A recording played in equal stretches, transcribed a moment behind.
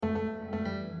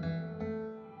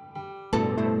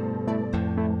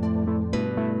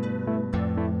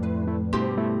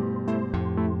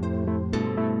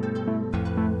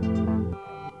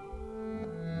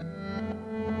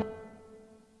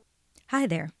Hi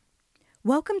there.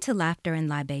 Welcome to Laughter and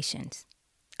Libations.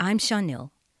 I'm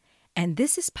Shawnil, and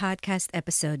this is podcast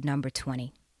episode number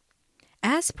 20.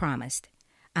 As promised,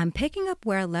 I'm picking up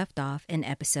where I left off in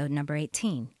episode number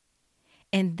 18.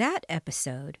 In that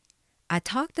episode, I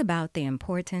talked about the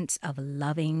importance of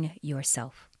loving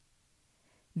yourself.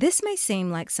 This may seem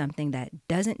like something that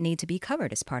doesn't need to be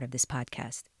covered as part of this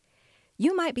podcast.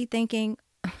 You might be thinking,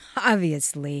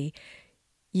 obviously,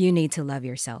 you need to love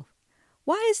yourself.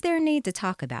 Why is there a need to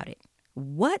talk about it?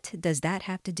 What does that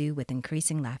have to do with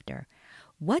increasing laughter?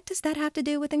 What does that have to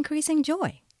do with increasing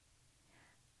joy?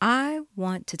 I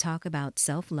want to talk about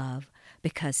self-love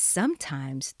because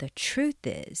sometimes the truth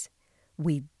is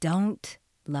we don't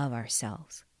love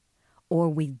ourselves, or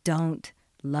we don't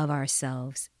love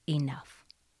ourselves enough.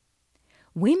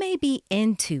 We may be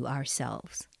into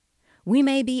ourselves. We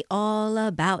may be all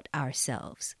about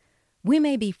ourselves. We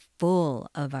may be full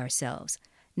of ourselves.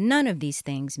 None of these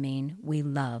things mean we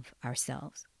love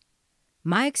ourselves.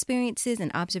 My experiences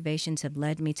and observations have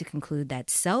led me to conclude that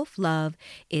self-love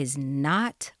is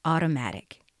not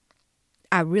automatic.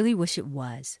 I really wish it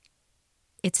was.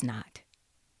 It's not.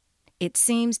 It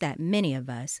seems that many of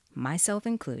us, myself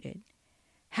included,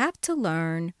 have to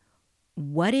learn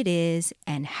what it is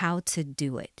and how to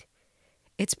do it.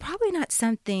 It's probably not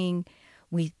something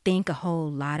we think a whole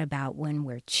lot about when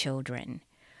we're children.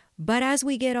 But as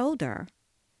we get older,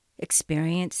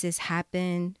 experiences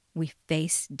happen, we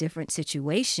face different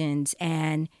situations,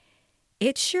 and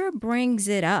it sure brings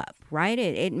it up, right?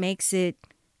 It makes it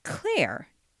clear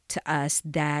to us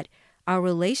that our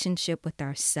relationship with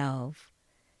ourselves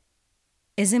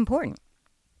is important.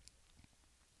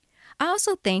 I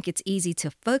also think it's easy to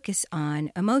focus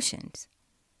on emotions,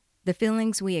 the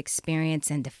feelings we experience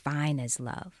and define as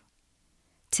love.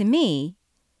 To me,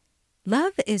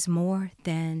 love is more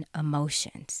than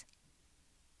emotions.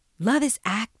 Love is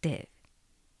active.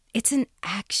 It's an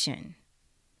action.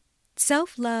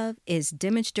 Self-love is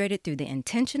demonstrated through the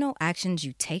intentional actions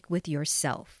you take with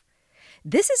yourself.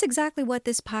 This is exactly what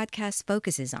this podcast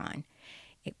focuses on.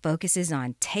 It focuses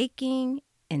on taking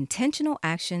intentional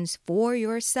actions for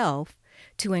yourself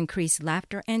to increase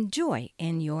laughter and joy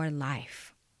in your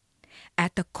life.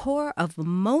 At the core of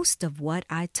most of what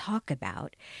I talk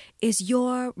about is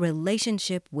your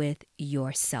relationship with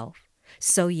yourself.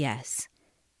 So yes,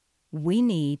 we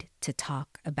need to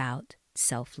talk about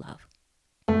self-love.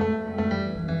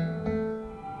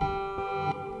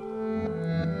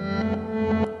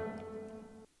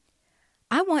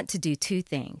 I want to do two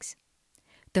things.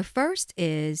 The first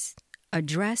is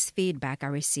address feedback I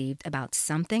received about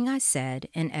something I said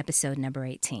in episode number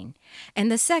 18. And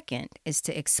the second is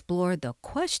to explore the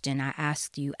question I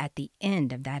asked you at the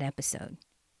end of that episode.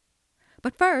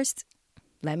 But first,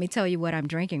 let me tell you what I'm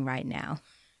drinking right now.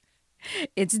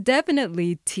 It's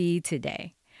definitely tea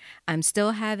today. I'm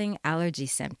still having allergy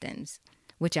symptoms,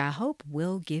 which I hope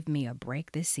will give me a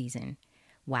break this season.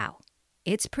 Wow,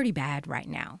 it's pretty bad right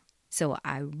now, so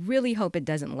I really hope it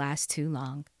doesn't last too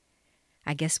long.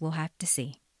 I guess we'll have to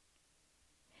see.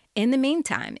 In the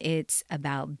meantime, it's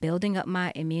about building up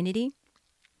my immunity.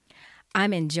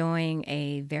 I'm enjoying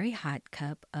a very hot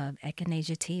cup of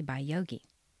Echinacea tea by Yogi.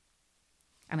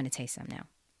 I'm going to taste some now.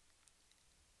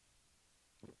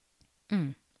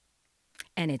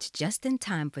 And it's just in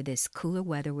time for this cooler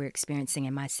weather we're experiencing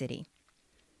in my city.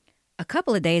 A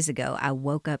couple of days ago, I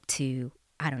woke up to,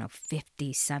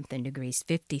 50-something degrees,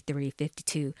 53,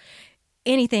 52.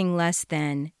 Anything less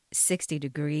than 60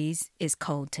 degrees is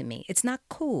cold to me. It's not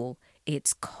cool,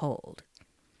 it's cold.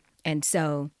 And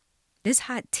so this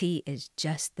hot tea is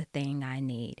just the thing I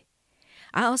need.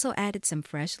 I also added some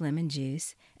fresh lemon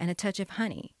juice and a touch of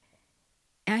honey.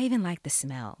 I even like the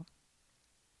smell.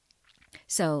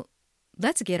 So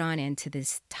let's get on into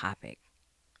this topic,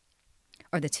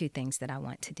 or the two things that I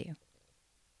want to do.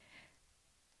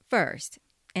 First,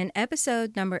 in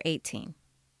episode number 18,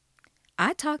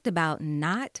 I talked about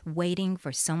not waiting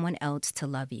for someone else to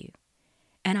love you.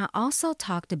 And I also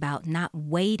talked about not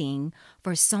waiting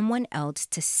for someone else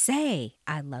to say,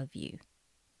 I love you.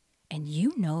 And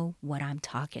you know what I'm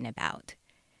talking about.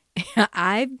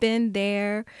 I've been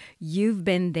there. You've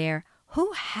been there.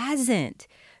 Who hasn't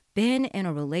been in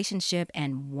a relationship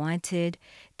and wanted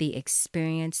the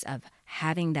experience of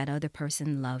having that other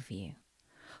person love you?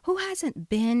 Who hasn't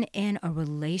been in a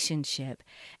relationship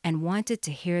and wanted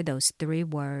to hear those 3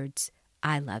 words,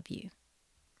 I love you?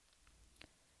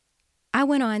 I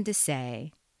went on to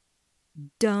say,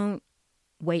 don't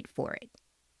wait for it.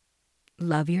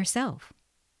 Love yourself.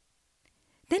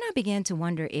 Then I began to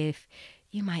wonder if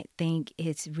you might think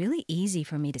it's really easy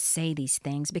for me to say these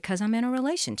things because I'm in a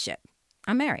relationship.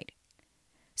 I'm married.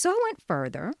 So I went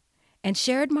further and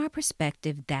shared my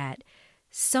perspective that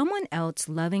someone else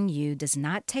loving you does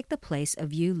not take the place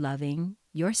of you loving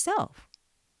yourself.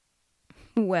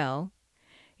 Well,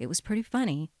 it was pretty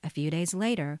funny. A few days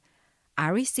later, I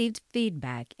received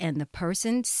feedback, and the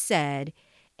person said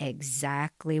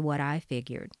exactly what I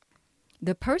figured.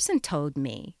 The person told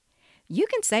me, "You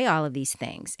can say all of these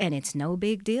things, and it's no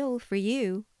big deal for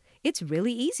you. It's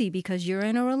really easy because you're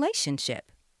in a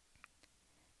relationship."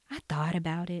 I thought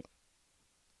about it.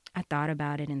 I thought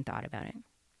about it and thought about it.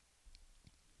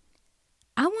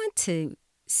 I want to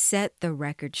set the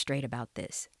record straight about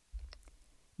this.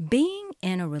 Being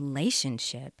in a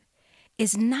relationship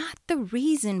is not the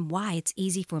reason why it's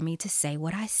easy for me to say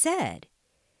what I said.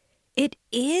 It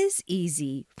is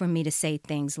easy for me to say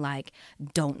things like,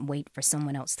 "Don't wait for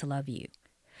someone else to love you.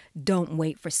 Don't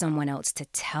wait for someone else to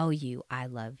tell you I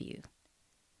love you."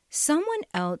 Someone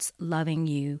else loving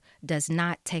you does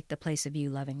not take the place of you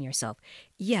loving yourself.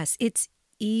 Yes, it's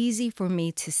easy for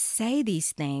me to say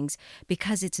these things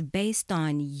because it's based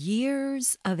on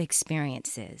years of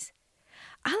experiences.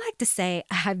 I like to say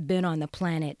I've been on the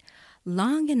planet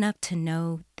long enough to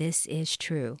know this is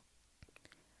true.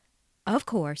 Of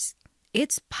course,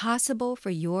 it's possible for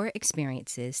your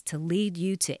experiences to lead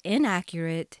you to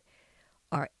inaccurate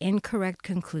or incorrect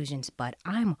conclusions, but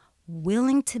I'm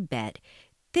willing to bet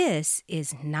this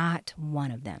is not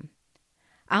one of them.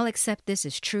 I'll accept this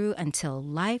as true until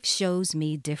life shows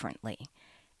me differently.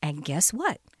 And guess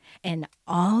what? In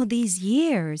all these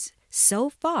years so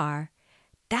far,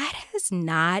 that has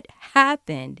not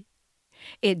happened.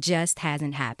 It just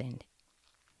hasn't happened.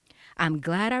 I'm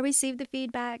glad I received the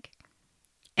feedback,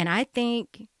 and I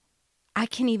think I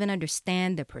can even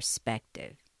understand the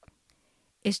perspective.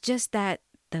 It's just that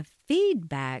the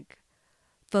feedback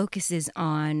focuses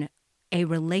on a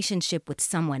relationship with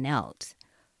someone else,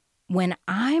 when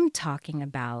I'm talking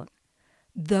about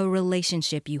the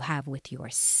relationship you have with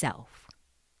yourself.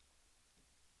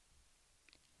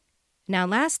 Now,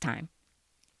 last time,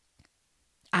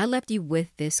 I left you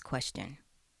with this question.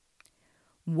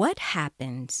 What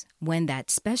happens when that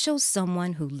special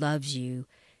someone who loves you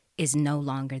is no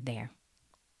longer there?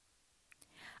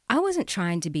 I wasn't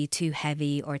trying to be too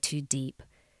heavy or too deep.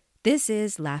 This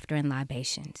is Laughter and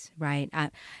Libations, right?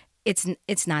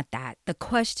 It's not that. The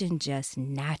question just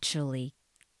naturally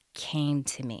came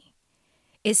to me.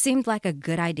 It seemed like a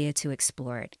good idea to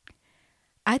explore it.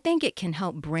 I think it can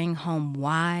help bring home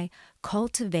why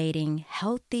cultivating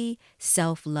healthy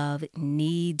self-love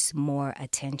needs more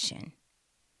attention.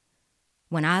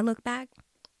 When I look back,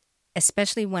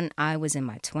 especially when I was in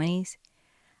my 20s,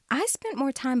 I spent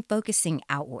more time focusing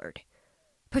outward,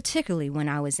 particularly when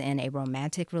I was in a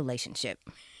romantic relationship.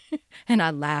 And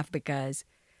I laugh because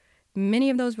many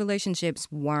of those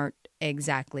relationships weren't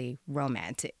exactly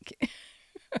romantic.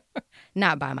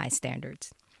 Not by my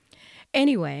standards.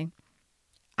 Anyway,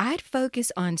 I'd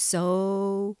focus on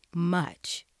so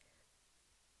much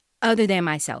other than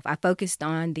myself. I focused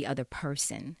on the other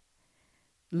person,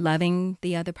 loving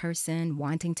the other person,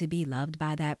 wanting to be loved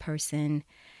by that person.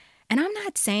 And I'm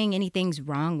not saying anything's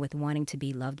wrong with wanting to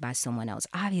be loved by someone else.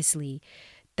 Obviously,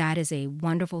 that is a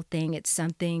wonderful thing. It's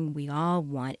something we all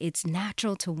want. It's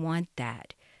natural to want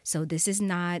that. So this is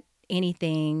not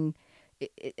anything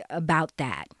about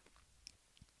that.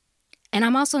 And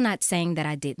I'm also not saying that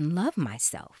I didn't love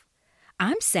myself.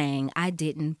 I'm saying I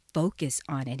didn't focus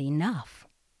on it enough.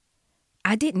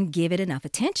 I didn't give it enough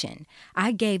attention.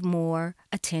 I gave more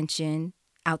attention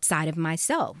outside of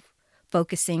myself,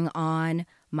 focusing on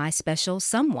my special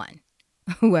someone,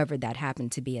 whoever that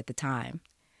happened to be at the time.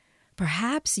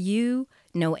 Perhaps you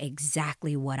know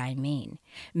exactly what I mean.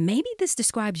 Maybe this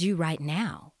describes you right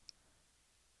now.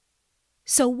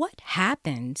 So what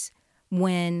happens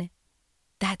when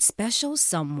that special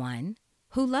someone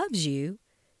who loves you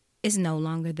is no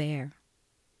longer there?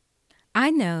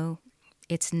 I know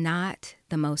it's not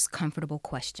the most comfortable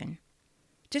question.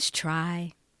 Just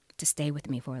try to stay with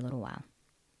me for a little while.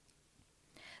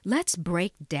 Let's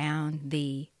break down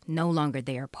the no longer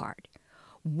there part.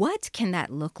 What can that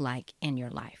look like in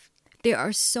your life? There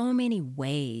are so many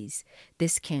ways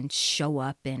this can show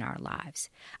up in our lives.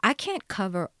 I can't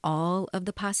cover all of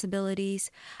the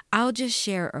possibilities. I'll just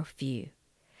share a few.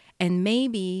 And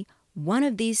maybe one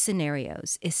of these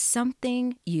scenarios is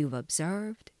something you've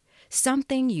observed,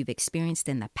 something you've experienced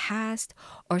in the past,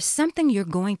 or something you're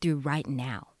going through right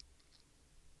now.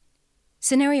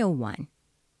 Scenario 1.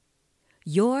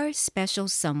 Your special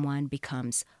someone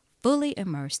becomes fully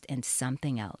immersed in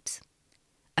something else.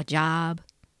 A job,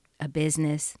 a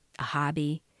business, a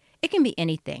hobby. It can be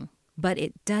anything, but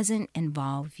it doesn't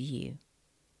involve you.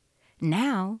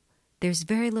 Now, there's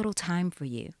very little time for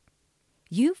you.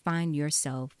 you find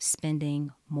yourself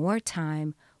spending more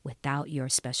time without your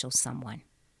special someone.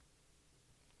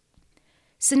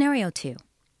 Scenario 2.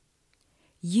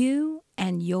 You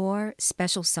and your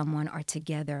special someone are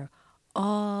together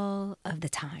all of the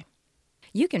time.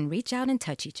 You can reach out and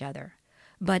touch each other,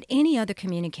 but any other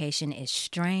communication is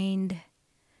strained,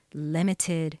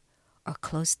 limited, or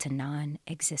close to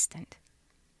non-existent.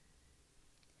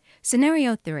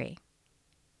 Scenario 3.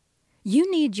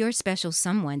 You need your special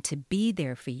someone to be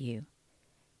there for you,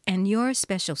 and your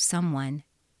special someone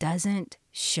doesn't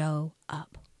show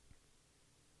up.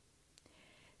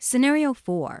 Scenario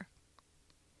 4.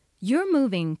 You're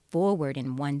moving forward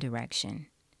in one direction.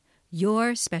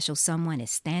 Your special someone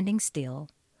is standing still,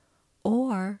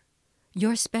 or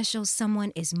your special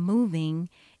someone is moving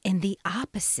in the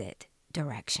opposite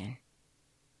direction.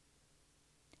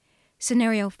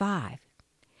 Scenario 5.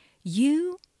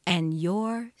 You and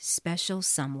your special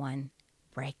someone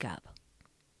break up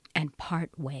and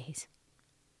part ways.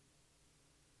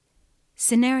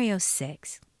 Scenario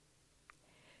 6.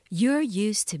 You're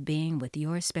used to being with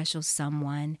your special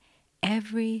someone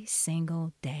every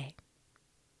single day.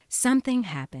 Something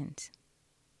happens,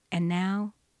 and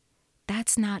now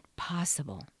that's not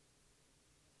possible.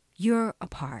 You're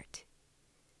apart.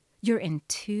 You're in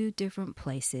two different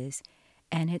places,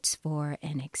 and it's for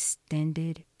an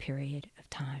extended period of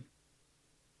time.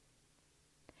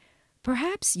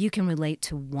 Perhaps you can relate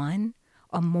to one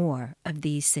or more of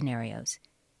these scenarios.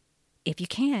 If you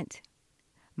can't,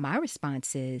 my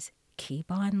response is keep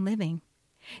on living.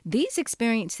 These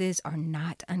experiences are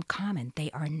not uncommon. They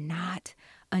are not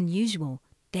unusual.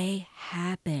 They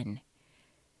happen.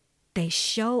 They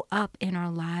show up in our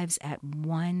lives at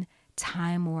one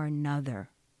time or another.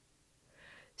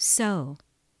 So,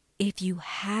 if you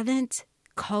haven't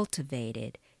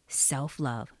cultivated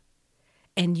self-love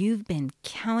and you've been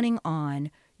counting on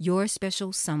your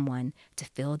special someone to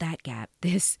fill that gap,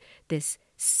 this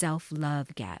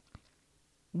self-love gap,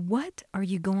 what are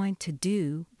you going to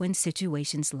do when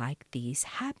situations like these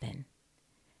happen?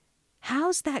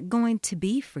 How's that going to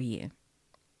be for you?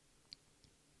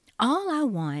 All I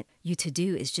want you to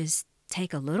do is just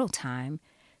take a little time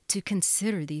to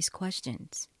consider these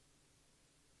questions.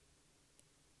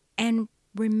 And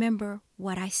remember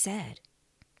what I said.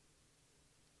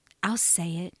 I'll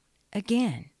say it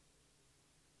again.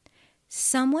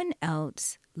 Someone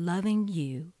else loving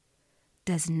you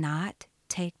does not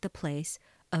take the place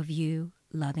of you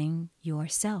loving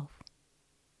yourself.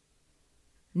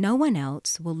 No one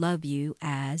else will love you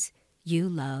as you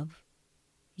love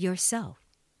yourself.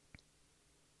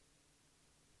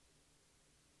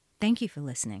 Thank you for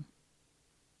listening.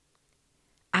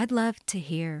 I'd love to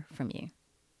hear from you.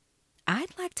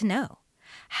 I'd like to know,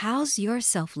 how's your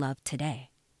self-love today?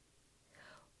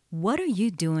 What are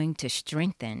you doing to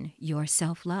strengthen your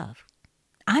self-love?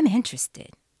 I'm interested.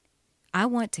 I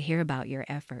want to hear about your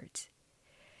efforts.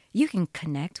 You can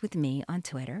connect with me on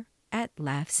Twitter at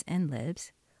Laughs and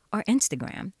Libs or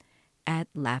Instagram at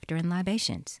Laughter and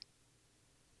Libations.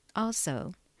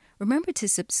 Also, remember to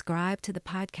subscribe to the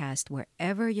podcast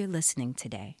wherever you're listening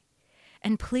today.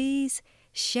 And please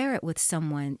share it with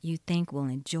someone you think will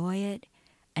enjoy it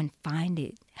and find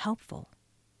it helpful.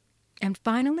 And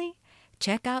finally,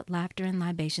 check out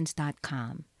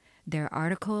laughterandlibations.com. There are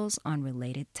articles on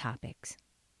related topics.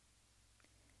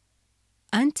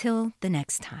 Until the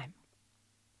next time,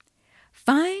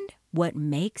 find what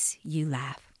makes you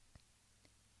laugh,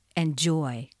 and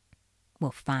joy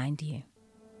will find you.